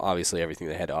 Now, obviously, everything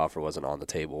they had to offer wasn't on the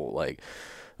table. Like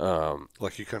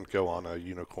you couldn't go on a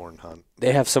unicorn hunt.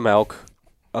 They have some elk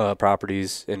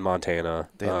properties in Montana.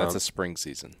 Damn, that's a spring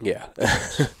season. Yeah.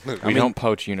 We don't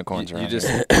poach unicorns around You just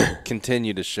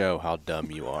continue to show how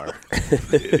dumb you are.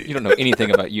 You don't know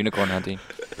anything about unicorn hunting.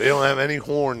 They don't have any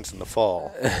horns in the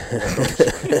fall.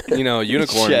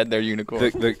 Unicorn. Shed their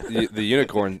unicorn. The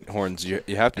unicorn horns, you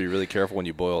have to be really careful when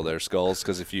you boil their skulls,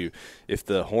 because if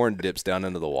the horn dips down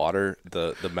into the water,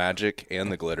 the magic and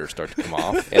the glitter start to come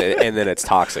off. and then it's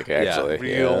toxic, actually.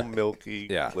 Real milky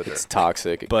glitter. It's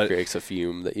toxic. It But creates a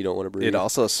fume that you don't want to breathe. It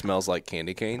also smells like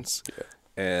candy canes. Yeah.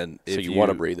 And so you want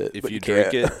to breathe it. If you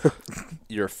drink it,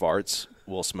 your farts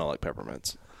will smell like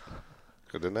peppermints.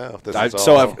 Good to know.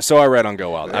 So I read on Go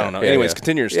Wild. I don't know. Anyways,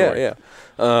 continue your story. Yeah.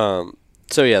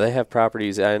 They have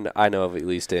properties, and I know of at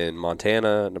least in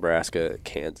Montana, Nebraska,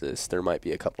 Kansas. There might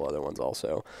be a couple other ones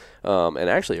also. And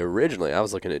actually, originally, I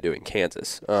was looking at doing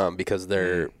Kansas because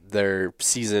their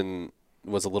season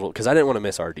was a little, because I didn't want to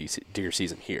miss our deer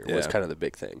season here. Was kind of the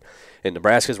big thing. And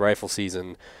Nebraska's rifle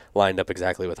season lined up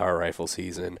exactly with our rifle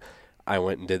season. I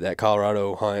went and did that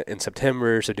Colorado hunt in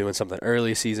September, so doing something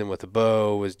early season with a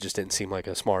bow just didn't seem like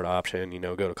a smart option.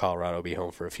 Go to Colorado, be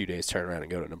home for a few days, turn around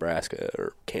and go to Nebraska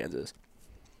or Kansas,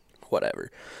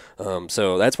 whatever.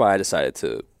 So that's why I decided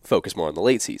to focus more on the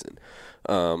late season.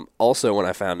 Also, when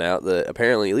I found out that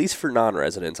apparently, at least for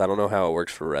non-residents, I don't know how it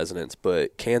works for residents,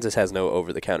 but Kansas has no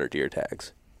over-the-counter deer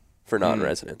tags for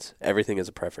non-residents. Everything is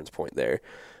a preference point there.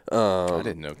 I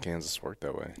didn't know Kansas worked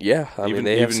that way. Yeah, I mean,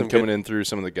 they have some coming in through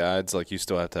some of the guides, like you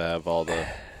still have to have all the.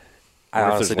 I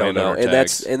honestly don't know,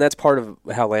 and that's part of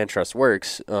how land trust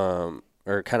works, or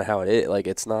kind of how it is. Like,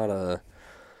 it's not a.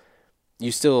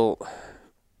 You still,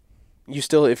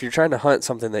 if you're trying to hunt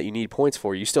something that you need points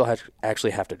for, you still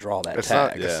actually have to draw that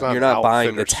tag. You're not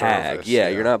buying the tag. Service,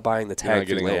 you're not buying the tag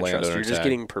through land trust. You're just tag.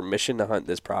 getting permission to hunt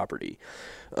this property.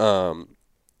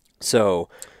 So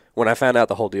when I found out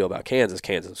the whole deal about Kansas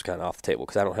was kind of off the table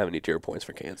because I don't have any deer points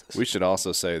for Kansas. We should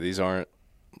also say these aren't.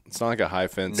 It's not like a high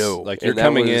fence. No, like you're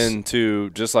coming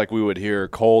into just like we would hear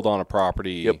cold on a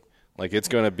property. Yep. Like it's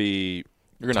going to be.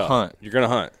 You're going to hunt. You're going to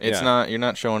hunt. It's not. You're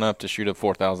not showing up to shoot a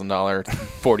 $4,000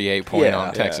 48 point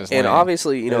on Texas land. And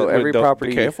obviously, every property.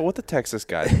 Be careful with the Texas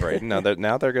guys, Braden. Now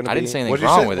they're going to. I didn't say anything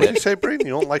wrong with it. What did you say, Braden?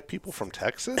 You don't like people from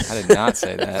Texas? I did not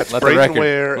say that. Let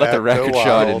the record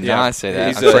show I did not say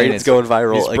that. Braden's going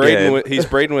viral again. He's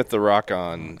Braden with the rock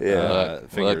on.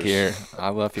 Look here. I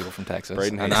love people from Texas,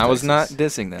 and I was not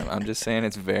dissing them. I'm just saying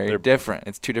it's very different.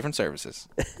 It's two different services.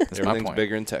 That's my Everything's point.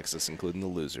 bigger in Texas, including the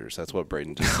losers. That's what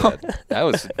Braden just said. That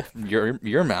was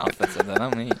your mouth that said that,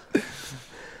 not me.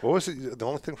 What was it? The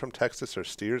only thing from Texas are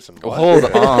steers and what? Hold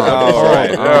on. All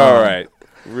right.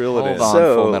 Reel it in.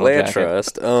 So, land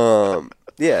trust.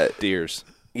 Deers.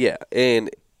 Yeah, and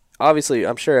obviously,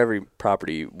 I'm sure every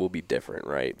property will be different,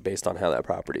 right, based on how that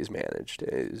property is managed.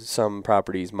 Some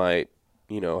properties might,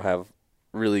 have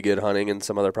really good hunting, and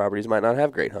some other properties might not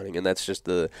have great hunting, and that's just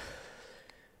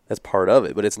that's part of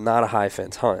it. But it's not a high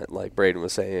fence hunt, like Braden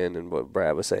was saying and what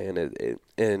Brad was saying.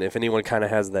 And if anyone kind of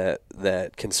has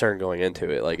that concern going into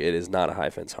it, like, it is not a high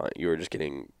fence hunt. You are just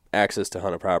getting access to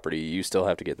hunt a property. You still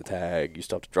have to get the tag. You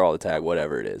still have to draw the tag,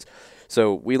 whatever it is.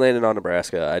 So we landed on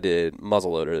Nebraska. I did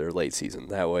muzzleloader their late season.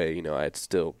 That way, I had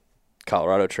still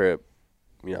Colorado trip.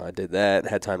 I did that,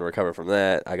 had time to recover from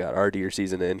that. I got our deer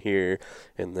season in here,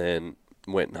 and then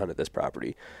went and hunted this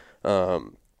property.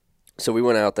 So we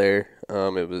went out there.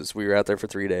 We were out there for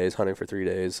 3 days, hunting for 3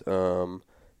 days.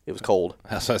 It was cold.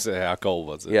 I was going to say, how cold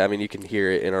was it? Yeah, you can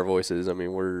hear it in our voices.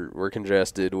 We're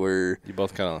congested. You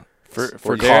both kind of...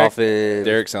 For coughing.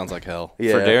 Derek sounds like hell.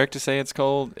 Yeah. For Derek to say it's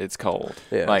cold, it's cold.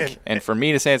 Yeah. And for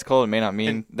me to say it's cold, it may not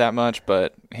mean that much,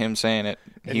 but him saying it,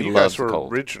 he loves the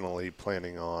cold. You guys were originally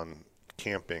planning on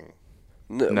camping.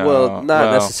 Not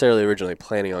necessarily originally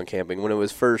planning on camping. When it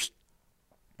was first,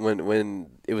 when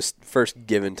it was first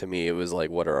given to me, it was like,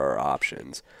 what are our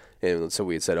options? And so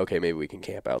we had said, okay, maybe we can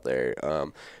camp out there.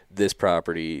 This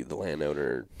property, the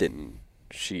landowner didn't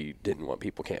want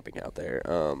people camping out there.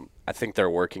 I think they're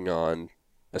working on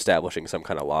establishing some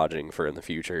kind of lodging for in the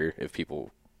future. If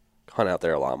people hunt out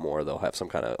there a lot more, they'll have some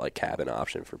kind of like cabin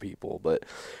option for people. But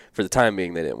for the time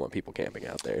being, they didn't want people camping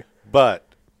out there. But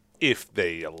if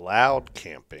they allowed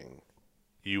camping,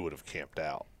 you would have camped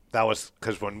out. That was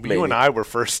because when you and I were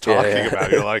first talking about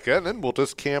it, you're like, and then we'll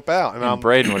just camp out. And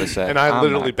Braden would have said, and I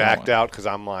literally backed out because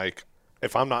I'm like,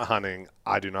 if I'm not hunting,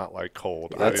 I do not like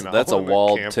cold. That's a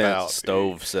walled tent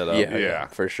stove setup. Yeah,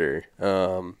 for sure.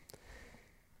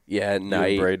 At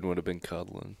night, Braden would have been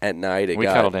cuddling. At night, we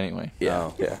cuddled anyway.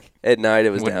 Yeah, yeah. At night, it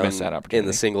was down miss that opportunity. in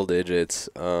the single digits.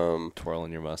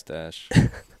 Twirling your mustache.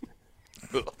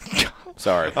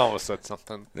 Sorry, I almost said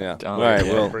something. Yeah. All right.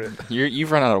 Well,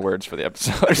 you've run out of words for the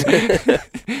episode.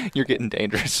 You're getting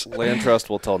dangerous. Land Trust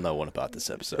will tell no one about this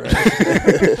episode.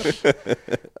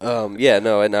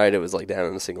 At night it was like down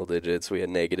in the single digits. We had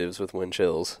negatives with wind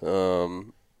chills.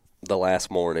 The last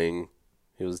morning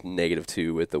it was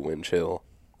 -2 with the wind chill.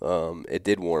 It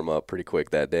did warm up pretty quick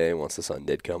that day once the sun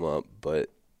did come up, but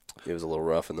it was a little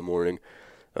rough in the morning.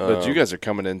 But you guys are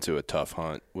coming into a tough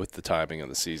hunt with the timing of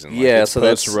the season. So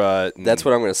that's what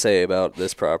I'm going to say about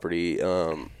this property.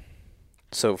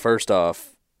 So first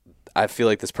off, I feel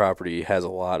like this property has a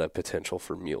lot of potential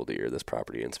for mule deer, this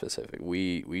property in specific.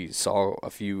 We saw a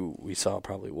few,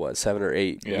 probably 7 or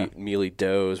 8 mealy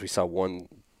does. We saw one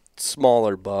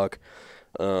smaller buck.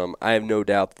 I have no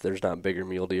doubt that there's not bigger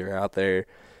mule deer out there.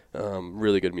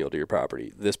 Really good mule deer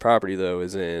property. This property, though,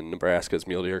 is in Nebraska's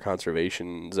mule deer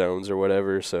conservation zones or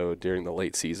whatever, so during the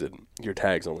late season, your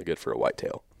tag's only good for a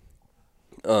whitetail.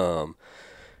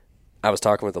 I was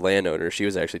talking with the landowner. She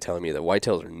was actually telling me that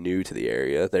whitetails are new to the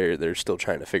area. They're still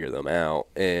trying to figure them out,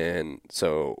 and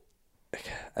so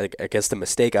I guess the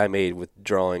mistake I made with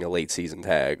drawing a late season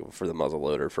tag for the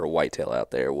muzzleloader for a whitetail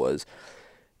out there was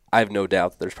I have no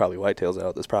doubt that there's probably whitetails out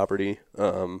at this property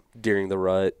during the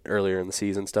rut, earlier in the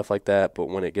season, stuff like that. But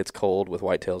when it gets cold, with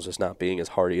whitetails just not being as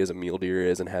hardy as a mule deer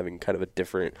is and having kind of a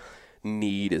different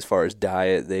need as far as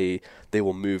diet, they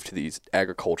will move to these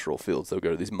agricultural fields. They'll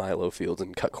go to these milo fields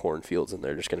and cut corn fields, and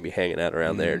they're just going to be hanging out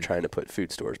around there trying to put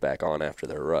food stores back on after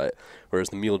their rut.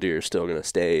 Whereas the mule deer is still going to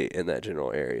stay in that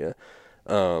general area.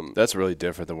 That's really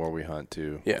different than where we hunt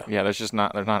too. Yeah. There's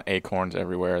not acorns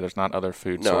everywhere. There's not other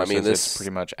food sources. It's pretty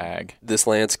much ag. This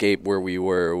landscape where we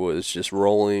were was just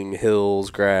rolling hills,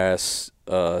 grass,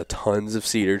 tons of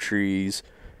cedar trees,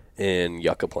 and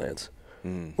yucca plants.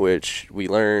 Which we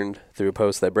learned through a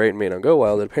post that Brayton made on Go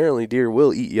Wild that apparently deer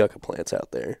will eat yucca plants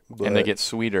out there. And they get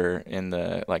sweeter in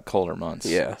the colder months.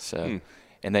 Yeah. So,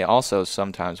 and they also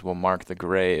sometimes will mark the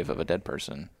grave of a dead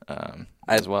person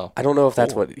as well. I don't know if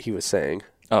that's what he was saying.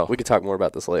 Oh. We could talk more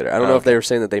about this later. I don't know if they were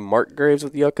saying that they mark graves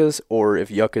with yuccas or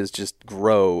if yuccas just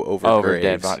grow over graves.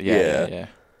 Dead bodies. Yeah.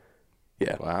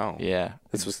 Wow. Yeah.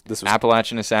 This was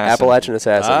Appalachian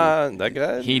Assassin. That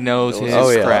guy? He knows his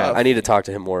crap. I need to talk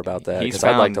to him more about that because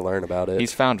I'd like to learn about it.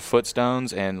 He's found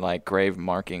footstones and grave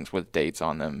markings with dates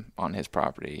on them on his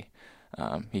property.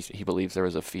 He believes there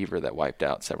was a fever that wiped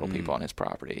out several people on his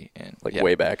property, and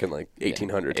way back in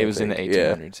 1800s. It was in the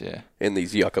 1800s, yeah. And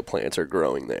these yucca plants are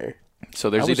growing there.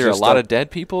 So there's either a lot of dead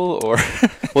people or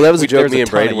well, that was a joke me and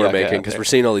Brayden were making because we're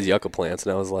seeing all these yucca plants,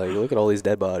 and I was like, look at all these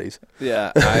dead bodies.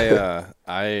 Yeah,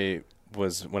 I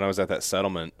was when I was at that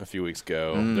settlement a few weeks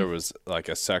ago. There was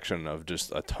a section of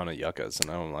just a ton of yuccas,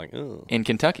 and I'm like, oh. In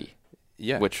Kentucky.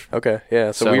 Yeah. Which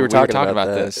So we were talking about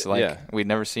this. Like we'd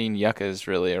never seen yuccas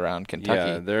really around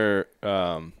Kentucky.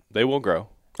 Yeah, they will grow.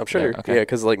 I'm sure. Yeah,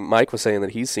 because like Mike was saying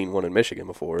that he's seen one in Michigan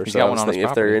before. He's so got I one was on his thinking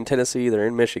if they're in Tennessee, they're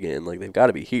in Michigan. Like they've got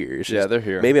to be here. It's just, they're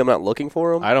here. Maybe I'm not looking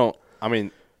for them. I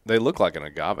mean, they look like an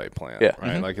agave plant, Yeah.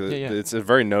 right? Mm-hmm. Like it's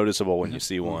very noticeable when you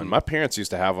see one. My parents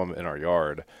used to have them in our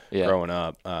yard growing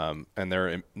up, and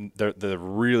they're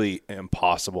really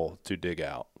impossible to dig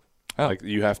out. Oh. Like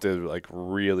you have to like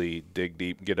really dig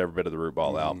deep, get every bit of the root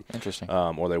ball out. Interesting.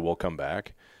 Or they will come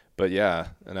back. But yeah,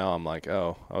 and now I'm like,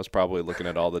 I was probably looking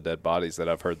at all the dead bodies that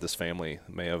I've heard this family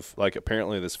may have. Like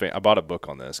apparently I bought a book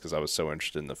on this because I was so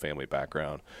interested in the family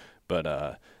background. But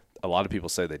a lot of people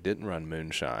say they didn't run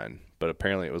moonshine, but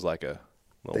apparently it was like a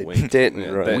little wink.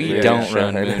 We don't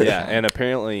run moonshine. Yeah, and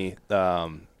apparently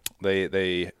there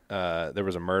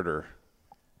was a murder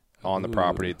on the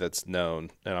property that's known,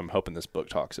 and I'm hoping this book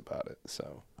talks about it.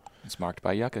 So it's marked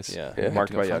by yuccas. Yeah.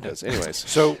 Marked by yuccas. Anyways.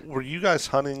 So were you guys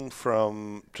hunting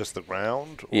from just the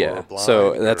ground? Or blind,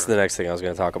 so that's the next thing I was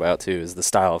going to talk about too. Is the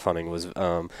style of hunting was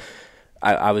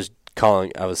I was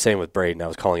saying with Braden, I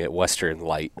was calling it Western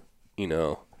light. You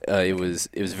know, it was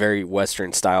very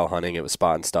Western style hunting. It was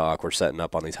spot and stalk. We're setting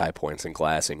up on these high points and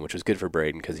glassing, which was good for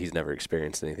Braden because he's never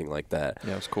experienced anything like that.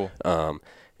 Yeah, it was cool.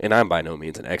 And I'm by no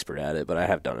means an expert at it, but I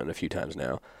have done it a few times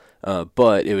now.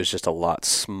 But it was just a lot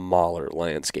smaller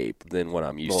landscape than what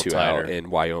I'm used to out in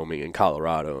Wyoming and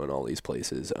Colorado and all these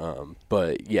places.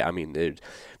 But yeah, I mean,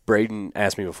 Braden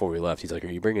asked me before we left. He's like, "Are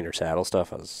you bringing your saddle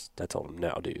stuff?" I told him,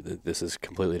 "No, dude. This is a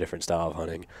completely different style of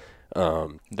hunting."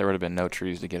 There would have been no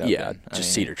trees to get up. Yeah,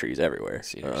 just cedar trees everywhere.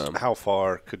 How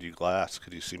far could you glass?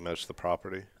 Could you see most of the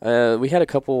property? We had a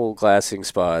couple glassing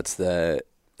spots that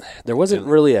there wasn't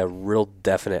really a real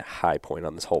definite high point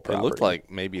on this whole property. It looked like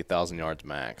maybe 1,000 yards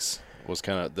max was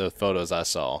kind of the photos I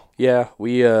saw. Yeah,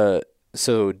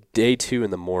 so day 2 in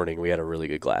the morning, we had a really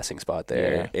good glassing spot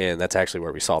there, and that's actually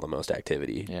where we saw the most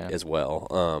activity as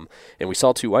well. And we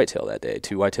saw 2 whitetail that day,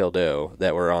 2 whitetail doe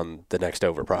that were on the next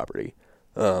over property.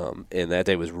 And that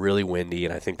day was really windy,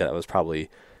 and I think that was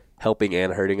probably helping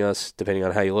and hurting us, depending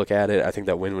on how you look at it. I think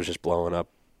that wind was just blowing up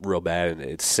real bad, and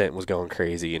its scent was going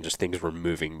crazy, and just things were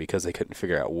moving because they couldn't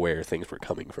figure out where things were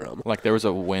coming from. Like there was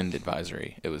a wind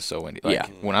advisory. It was so windy. Like,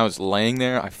 when I was laying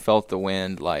there, I felt the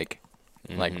wind like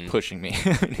pushing me.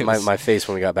 My face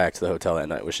when we got back to the hotel that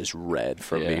night was just red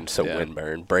from being so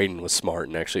windburned. Braden was smart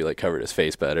and actually like covered his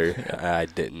face better. I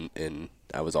didn't, and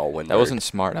I was all windburned. That wasn't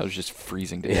smart. I was just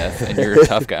freezing to death, and you're a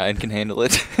tough guy and can handle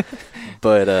it.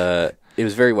 But it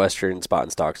was very Western spot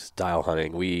and stock style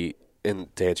hunting.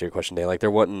 And to answer your question, Dan, like there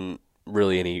wasn't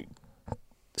really any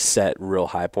set real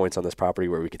high points on this property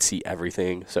where we could see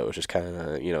everything. So it was just kind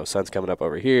of, sun's coming up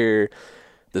over here.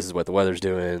 This is what the weather's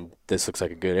doing. This looks like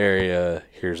a good area.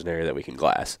 Here's an area that we can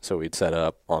glass. So we'd set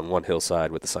up on one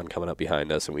hillside with the sun coming up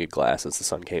behind us, and we'd glass as the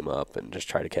sun came up and just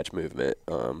try to catch movement.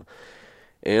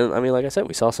 And I mean, like I said,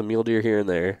 we saw some mule deer here and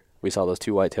there. We saw those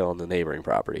 2 whitetail on the neighboring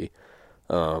property.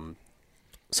 Saw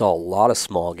a lot of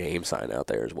small game sign out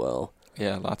there as well.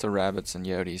 Yeah, lots of rabbits and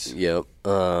Yodas. Yep.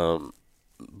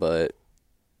 But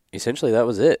essentially that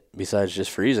was it, besides just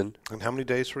freezing. And how many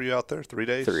days were you out there? 3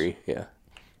 days? 3, yeah.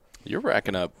 You're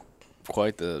racking up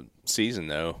quite the season,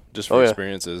 though, just for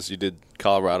experiences. You did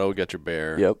Colorado, got your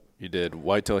bear. Yep. You did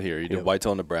whitetail here. You did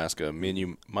whitetail in Nebraska. Me and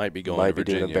you might be going to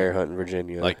Virginia. Doing a bear hunt in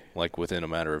Virginia. Like within a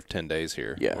matter of 10 days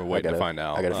here. Yeah. We're waiting to find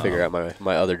out. I got to figure out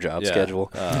my other job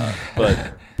schedule.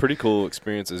 But pretty cool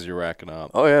experiences you're racking up.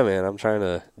 Oh, yeah, man. I'm trying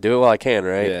to do it while I can,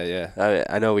 right? Yeah.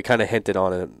 I know we kind of hinted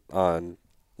on it on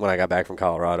when I got back from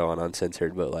Colorado on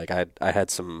Uncensored, but like I had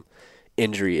some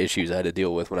injury issues I had to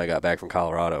deal with when I got back from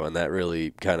Colorado, and that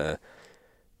really kind of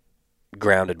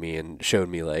grounded me and showed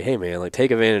me like, hey man, like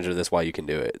take advantage of this while you can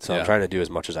do it. So I'm trying to do as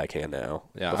much as I can now.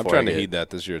 Yeah, I'm trying to heed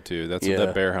that this year too.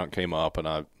 That bear hunt came up, and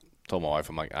I told my wife,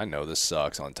 I'm like, I know this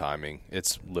sucks on timing.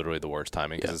 It's literally the worst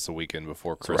timing because it's the weekend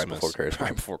before Christmas.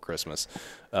 Right before Christmas.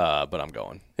 But I'm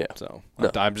going. Yeah. So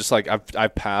I'm just like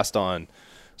I've passed on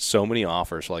so many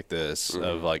offers like this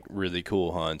of like really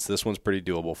cool hunts. This one's pretty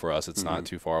doable for us. It's not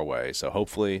too far away. So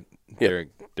hopefully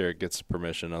Derek gets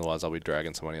permission. Otherwise, I'll be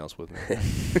dragging somebody else with me.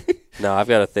 No, I've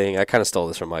got a thing. I kind of stole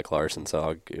this from Mike Larson,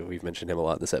 so we've mentioned him a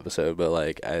lot this episode. But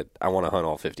like, I want to hunt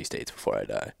all 50 states before I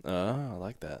die. Oh, I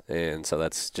like that. And so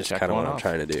that's just kind of what I'm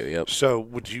trying to do. Yep. So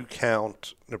would you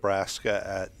count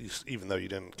Nebraska even though you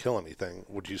didn't kill anything?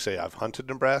 Would you say I've hunted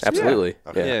Nebraska? Absolutely.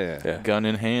 Yeah. Okay. Yeah. Gun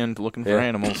in hand, looking for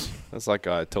animals. That's like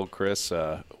I told Chris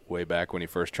way back when he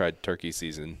first tried turkey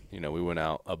season. We went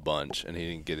out a bunch, and he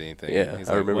didn't get anything. Yeah,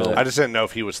 I remember that. I just didn't know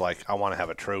if he was like, I want to have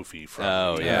a trophy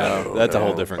from that's a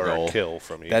whole different goal. A kill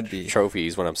from each. That'd be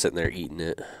trophies when I'm sitting there eating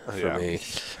it for me.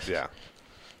 Yeah.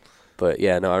 But,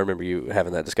 yeah, no, I remember you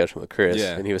having that discussion with Chris,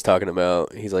 and he was talking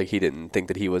about, he's like, he didn't think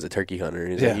that he was a turkey hunter.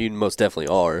 He's like, you most definitely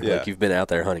are. Yeah. Like, you've been out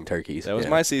there hunting turkeys. That was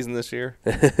my season this year.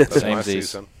 That's my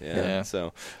season. Yeah.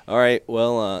 So, all right.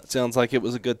 Well, it sounds like it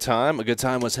was a good time. A good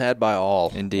time was had by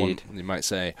all. Indeed. You might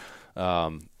say. I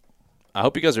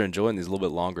hope you guys are enjoying these a little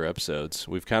bit longer episodes.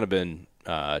 We've kind of been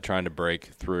trying to break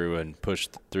through and push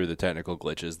through the technical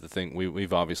glitches. The thing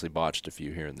we've obviously botched a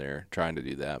few here and there trying to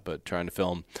do that, but trying to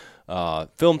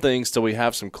film things till we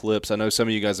have some clips. I know some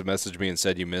of you guys have messaged me and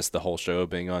said you missed the whole show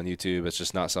being on YouTube. It's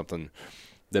just not something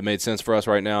that made sense for us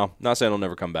right now. Not saying it'll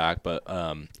never come back, but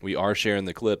we are sharing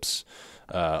the clips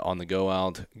on the Go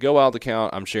Wild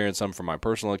account. I'm sharing some from my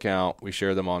personal account. We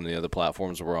share them on the other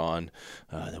platforms we're on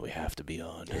that we have to be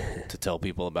on to tell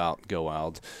people about Go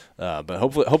Wild. But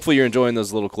hopefully you're enjoying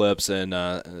those little clips and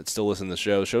still listening to the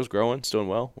show. The show's growing. It's doing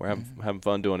well. We're having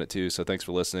fun doing it too, so thanks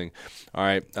for listening. All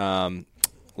right.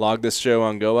 Log this show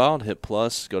on Go Wild. Hit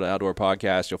plus. Go to Outdoor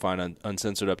Podcast. You'll find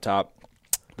Uncensored up top.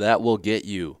 That will get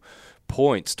you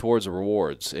points towards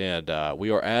rewards, and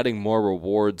we are adding more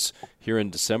rewards here in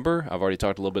December. I've already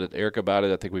talked a little bit with Eric about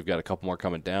it. I think we've got a couple more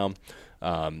coming down.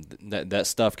 That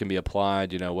stuff can be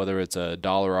applied, whether it's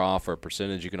 $1 off or a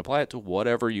percentage, you can apply it to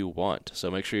whatever you want.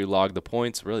 So make sure you log the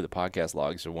points. Really, the podcast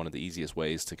logs are one of the easiest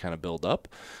ways to kind of build up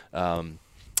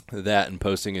that and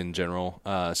posting in general.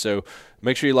 So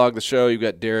make sure you log the show. You've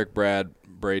got Derek, Brad,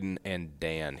 Braden, and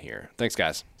Dan here. Thanks,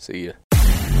 guys. See ya.